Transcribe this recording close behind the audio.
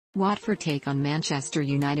Watford take on Manchester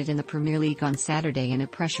United in the Premier League on Saturday in a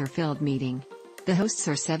pressure-filled meeting. The hosts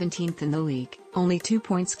are 17th in the league, only 2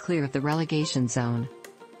 points clear of the relegation zone.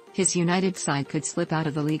 His United side could slip out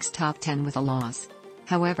of the league's top 10 with a loss.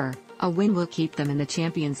 However, a win will keep them in the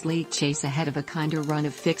Champions League chase ahead of a kinder run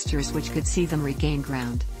of fixtures which could see them regain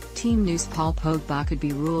ground. Team newsPaul Pogba could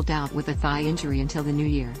be ruled out with a thigh injury until the new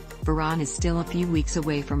year. Varane is still a few weeks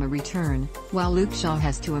away from a return, while Luke Shaw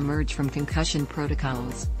has to emerge from concussion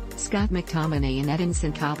protocols. McTominay and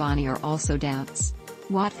Edinson Cavani are also doubts.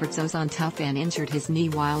 Watford's Ozan Tufan injured his knee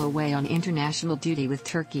while away on international duty with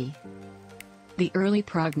Turkey. The early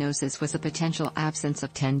prognosis was a potential absence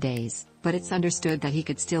of 10 days, but it's understood that he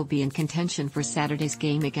could still be in contention for Saturday's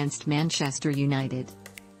game against Manchester United.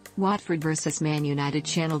 Watford vs Man United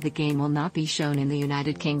channelThe game will not be shown in the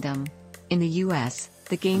United Kingdom. In the US,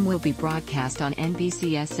 the game will be broadcast on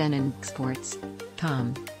NBCSN and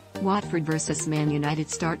Sports.com. Watford vs Man United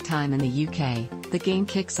start time in the UK, the game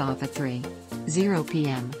kicks off at 3:00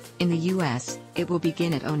 p.m. In the US, it will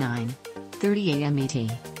begin at 09:30 a.m. ET.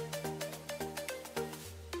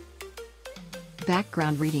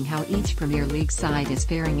 Background reading: how each Premier League side is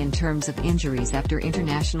faring in terms of injuries after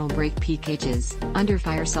international breakPeak ages. Under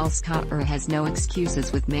fire, Solskjaer has no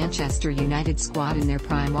excuses with Manchester United squad in their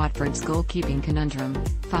prime. Watford's goalkeeping conundrum: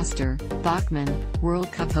 Foster, Bachmann,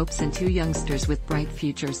 World Cup hopes and two youngsters with bright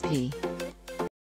futures. P.